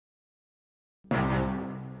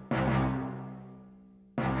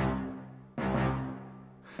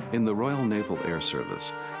In the Royal Naval Air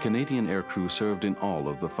Service, Canadian aircrew served in all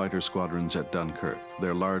of the fighter squadrons at Dunkirk,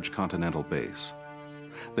 their large continental base.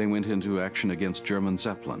 They went into action against German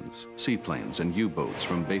Zeppelins, seaplanes, and U-boats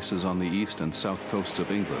from bases on the east and south coasts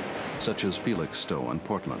of England, such as Felixstowe and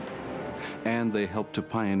Portland. And they helped to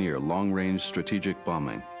pioneer long-range strategic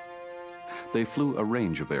bombing. They flew a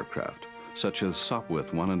range of aircraft, such as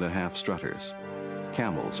Sopwith 1.5 Strutters,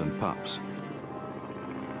 Camels and Pups,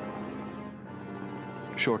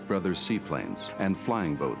 Short Brothers seaplanes, and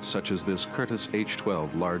flying boats such as this Curtiss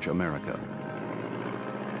H-12 Large America.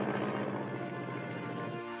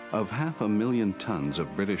 Of 500,000 tons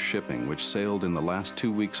of British shipping which sailed in the last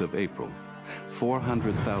 2 weeks of April,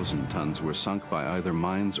 400,000 tons were sunk by either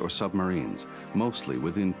mines or submarines, mostly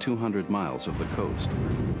within 200 miles of the coast.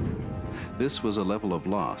 This was a level of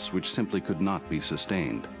loss which simply could not be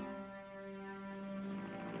sustained.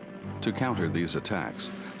 To counter these attacks,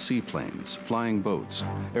 seaplanes, flying boats,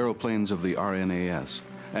 aeroplanes of the RNAS,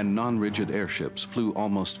 and non-rigid airships flew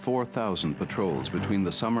almost 4,000 patrols between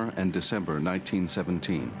the summer and December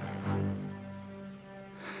 1917.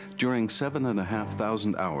 During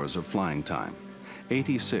 7,500 hours of flying time,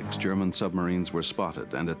 86 German submarines were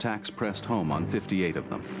spotted and attacks pressed home on 58 of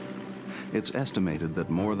them. It's estimated that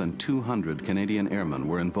more than 200 Canadian airmen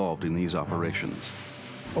were involved in these operations.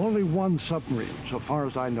 Only one submarine, so far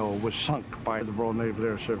as I know, was sunk by the Royal Naval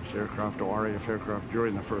Air Service aircraft or RAF aircraft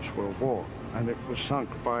during the First World War. And it was sunk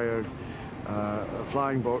by a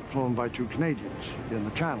flying boat flown by 2 Canadians in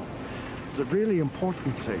the Channel. The really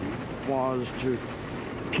important thing was to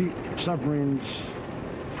keep submarines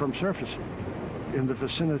from surfacing in the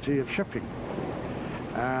vicinity of shipping.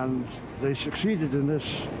 And they succeeded in this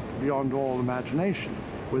beyond all imagination.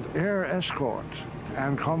 With air escort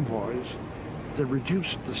and convoys, they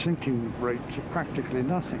reduced the sinking rate to practically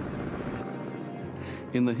nothing.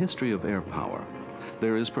 In the history of air power,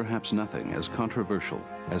 there is perhaps nothing as controversial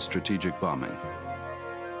as strategic bombing.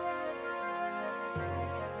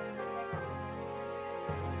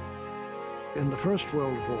 In the First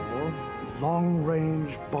World War,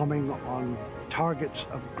 long-range bombing on targets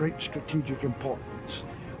of great strategic importance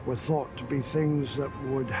were thought to be things that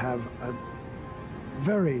would have a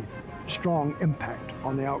very strong impact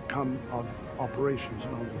on the outcome of operations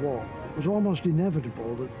and on the war. It was almost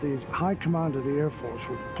inevitable that the High Command of the Air Force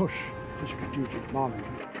would push for strategic bombing.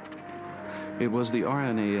 It was the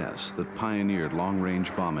RNAS that pioneered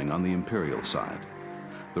long-range bombing on the Imperial side.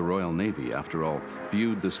 The Royal Navy, after all,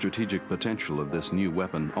 viewed the strategic potential of this new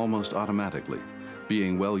weapon almost automatically,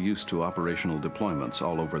 being well used to operational deployments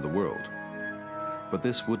all over the world. But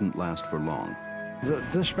this wouldn't last for long. The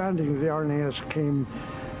disbanding of the RNAS came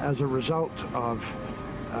as a result of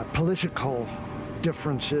political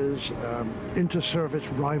differences, inter-service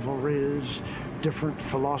rivalries, different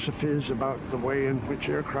philosophies about the way in which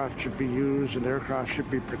aircraft should be used and aircraft should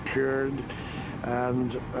be procured.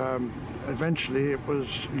 And eventually it was,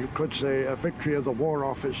 you could say, a victory of the War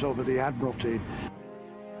Office over the Admiralty.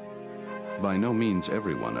 By no means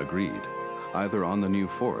everyone agreed, either on the new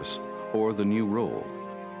force or the new role.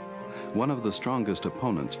 One of the strongest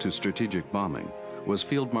opponents to strategic bombing was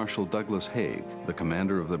Field Marshal Douglas Haig, the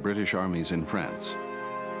commander of the British armies in France.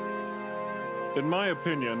 In my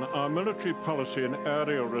opinion, our military policy in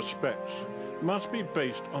aerial respects must be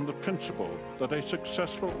based on the principle that a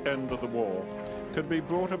successful end of the war can be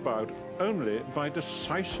brought about only by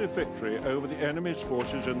decisive victory over the enemy's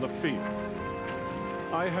forces in the field.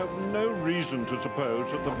 I have no reason to suppose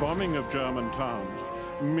that the bombing of German towns,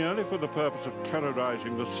 merely for the purpose of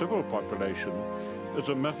terrorizing the civil population, is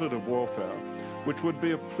a method of warfare which would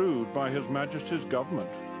be approved by His Majesty's government,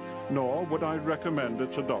 nor would I recommend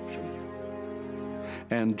its adoption.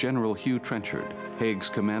 And General Hugh Trenchard, Haig's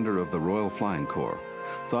commander of the Royal Flying Corps,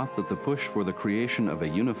 thought that the push for the creation of a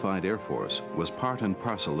unified air force was part and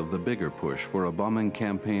parcel of the bigger push for a bombing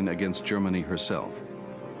campaign against Germany herself.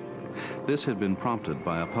 This had been prompted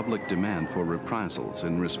by a public demand for reprisals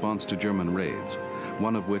in response to German raids,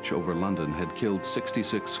 one of which over London had killed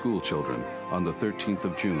 66 school children on the 13th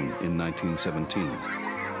of June in 1917.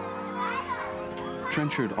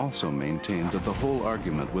 Trenchard also maintained that the whole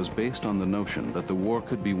argument was based on the notion that the war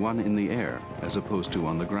could be won in the air as opposed to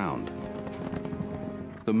on the ground.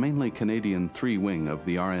 The mainly Canadian 3 wing of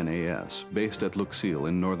the RNAS, based at Luxeuil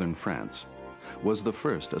in northern France, was the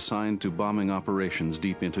first assigned to bombing operations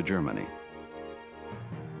deep into Germany.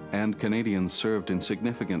 And Canadians served in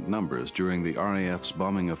significant numbers during the RAF's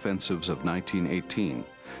bombing offensives of 1918,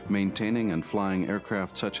 maintaining and flying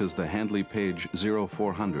aircraft such as the Handley Page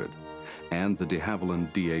 0400 and the de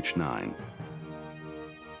Havilland DH-9.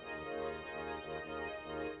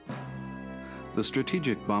 The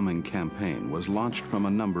strategic bombing campaign was launched from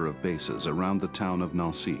a number of bases around the town of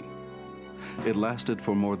Nancy. It lasted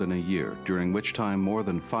for more than a year, during which time more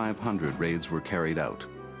than 500 raids were carried out.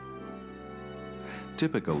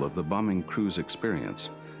 Typical of the bombing crew's experience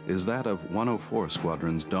is that of 104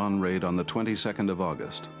 Squadron's dawn raid on the 22nd of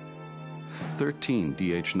August. 13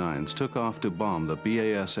 DH-9s took off to bomb the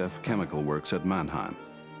BASF chemical works at Mannheim.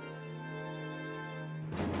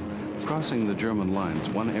 Crossing the German lines,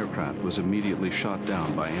 one aircraft was immediately shot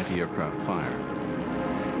down by anti-aircraft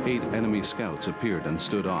fire. 8 enemy scouts appeared and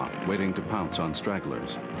stood off, waiting to pounce on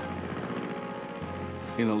stragglers.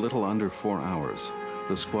 In a little under 4 hours,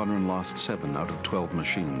 the squadron lost 7 out of 12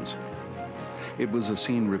 machines. It was a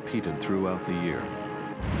scene repeated throughout the year.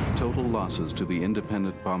 Total losses to the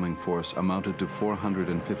independent bombing force amounted to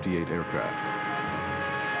 458 aircraft.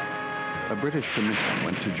 A British commission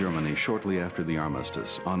went to Germany shortly after the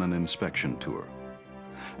armistice on an inspection tour.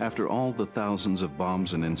 After all the thousands of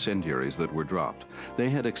bombs and incendiaries that were dropped, they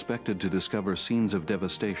had expected to discover scenes of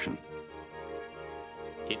devastation.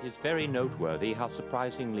 It is very noteworthy how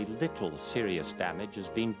surprisingly little serious damage has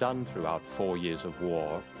been done throughout 4 years of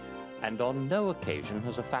war, and on no occasion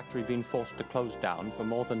has a factory been forced to close down for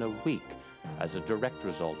more than a week as a direct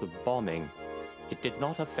result of bombing. It did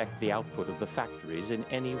not affect the output of the factories in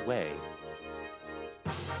any way.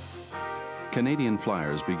 Canadian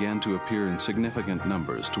flyers began to appear in significant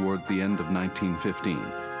numbers toward the end of 1915.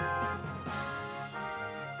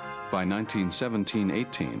 By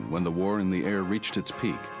 1917-18, when the war in the air reached its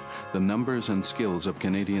peak, the numbers and skills of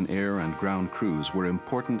Canadian air and ground crews were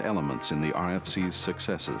important elements in the RFC's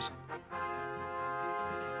successes.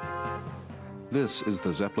 This is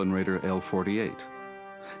the Zeppelin Raider L-48.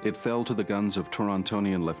 It fell to the guns of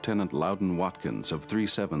Torontonian Lieutenant Loudon Watkins of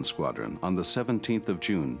 37 Squadron on the 17th of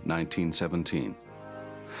June, 1917.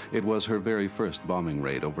 It was her very first bombing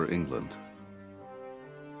raid over England.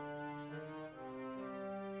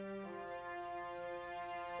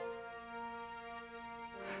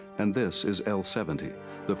 And this is L-70,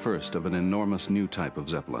 the first of an enormous new type of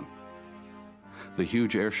Zeppelin. The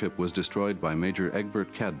huge airship was destroyed by Major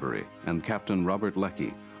Egbert Cadbury and Captain Robert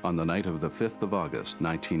Leckie on the night of the 5th of August,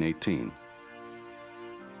 1918.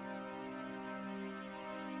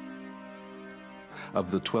 Of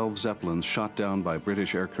the 12 Zeppelins shot down by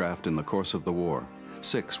British aircraft in the course of the war,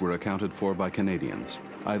 6 were accounted for by Canadians,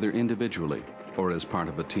 either individually or as part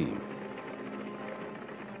of a team.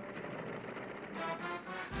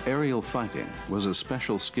 Aerial fighting was a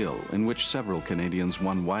special skill in which several Canadians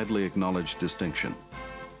won widely acknowledged distinction.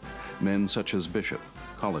 Men such as Bishop,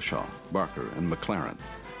 Collishaw, Barker, and McLaren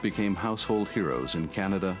became household heroes in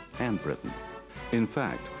Canada and Britain. In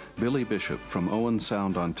fact, Billy Bishop from Owen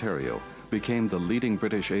Sound, Ontario, became the leading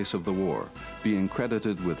British ace of the war, being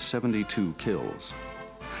credited with 72 kills.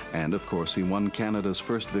 And of course, he won Canada's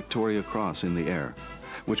first Victoria Cross in the air,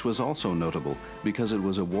 which was also notable because it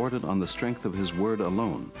was awarded on the strength of his word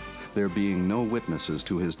alone, there being no witnesses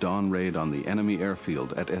to his dawn raid on the enemy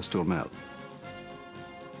airfield at Estormel.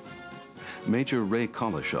 Major Ray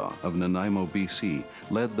Collishaw of Nanaimo, BC,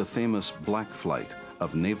 led the famous Black Flight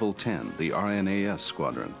of Naval 10, the RNAS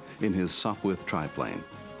squadron, in his Sopwith triplane.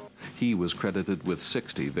 He was credited with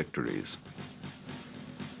 60 victories.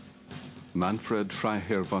 Manfred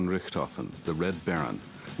Freiherr von Richthofen, the Red Baron,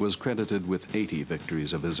 was credited with 80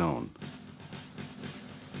 victories of his own.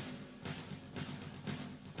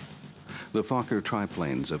 The Fokker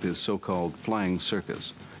triplanes of his so-called flying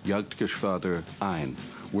circus, Jagdgeschwader 1,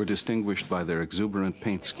 were distinguished by their exuberant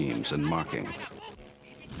paint schemes and markings.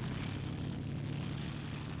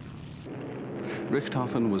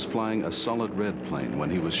 Richthofen was flying a solid red plane when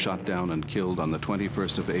he was shot down and killed on the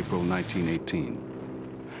 21st of April, 1918.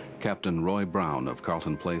 Captain Roy Brown of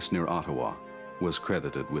Carleton Place near Ottawa was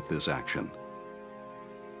credited with this action.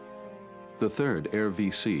 The third Air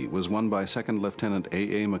VC was won by Second Lieutenant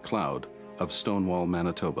A.A. McLeod of Stonewall,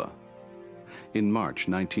 Manitoba. In March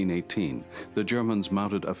 1918, the Germans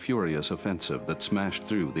mounted a furious offensive that smashed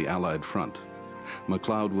through the Allied front.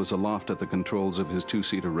 McLeod was aloft at the controls of his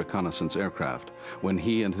two-seater reconnaissance aircraft when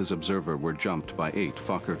he and his observer were jumped by 8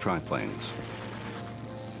 Fokker triplanes.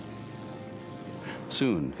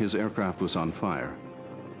 Soon, his aircraft was on fire.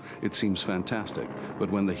 It seems fantastic, but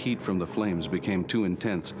when the heat from the flames became too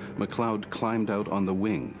intense, McLeod climbed out on the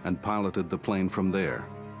wing and piloted the plane from there.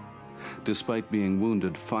 Despite being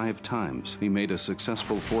wounded 5 times, he made a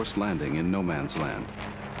successful forced landing in no man's land.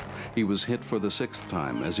 He was hit for the 6th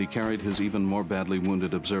time as he carried his even more badly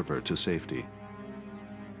wounded observer to safety.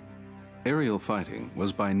 Aerial fighting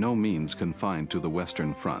was by no means confined to the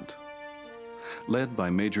Western Front. Led by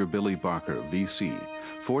Major Billy Barker, VC,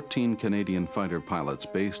 14 Canadian fighter pilots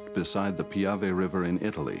based beside the Piave River in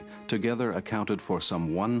Italy together accounted for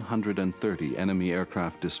some 130 enemy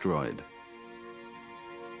aircraft destroyed.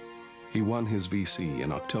 He won his VC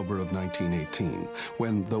in October of 1918,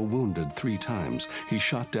 when, though wounded 3 times, he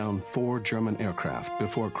shot down 4 German aircraft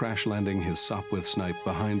before crash landing his Sopwith Snipe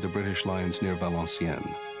behind the British lines near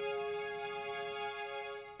Valenciennes.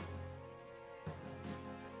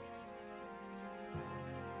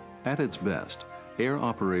 At its best, air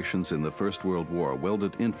operations in the First World War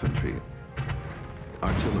welded infantry,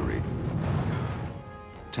 artillery,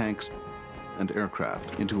 tanks, and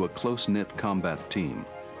aircraft into a close-knit combat team.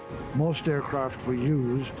 Most aircraft were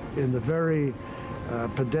used in the very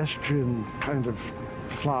pedestrian kind of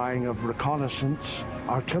flying of reconnaissance,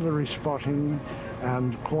 artillery spotting,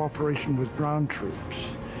 and cooperation with ground troops.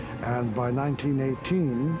 And by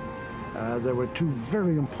 1918, there were 2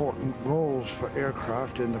 very important roles for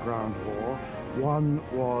aircraft in the ground war. One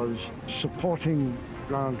was supporting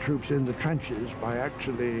ground troops in the trenches by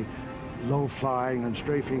actually low flying and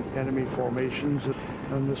strafing enemy formations.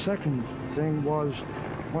 And the second thing was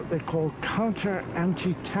what they called counter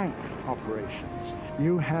anti-tank operations.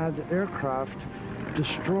 You had aircraft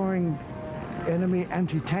destroying enemy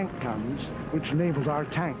anti-tank guns, which enabled our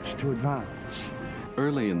tanks to advance.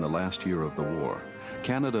 Early in the last year of the war,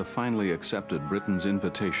 Canada finally accepted Britain's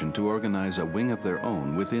invitation to organize a wing of their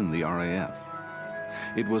own within the RAF.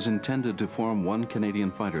 It was intended to form 1 Canadian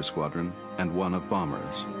fighter squadron and 1 of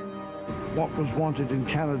bombers. What was wanted in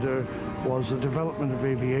Canada was the development of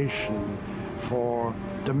aviation for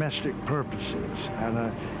domestic purposes, and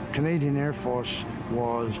a Canadian Air Force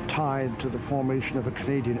was tied to the formation of a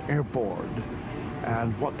Canadian Air Board.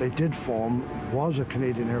 And what they did form was a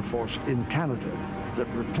Canadian Air Force in Canada that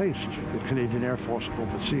replaced the Canadian Air Force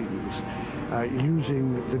overseas,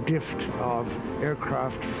 using the gift of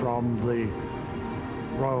aircraft from the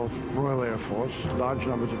Royal Air Force, large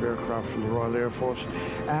numbers of aircraft from the Royal Air Force,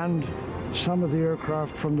 and some of the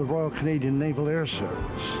aircraft from the Royal Canadian Naval Air Service,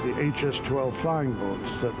 the HS-12 flying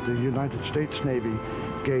boats that the United States Navy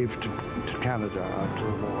gave to Canada after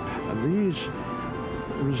the war. And these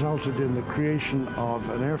resulted in the creation of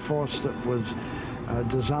an Air Force that was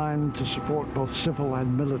designed to support both civil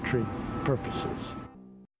and military purposes.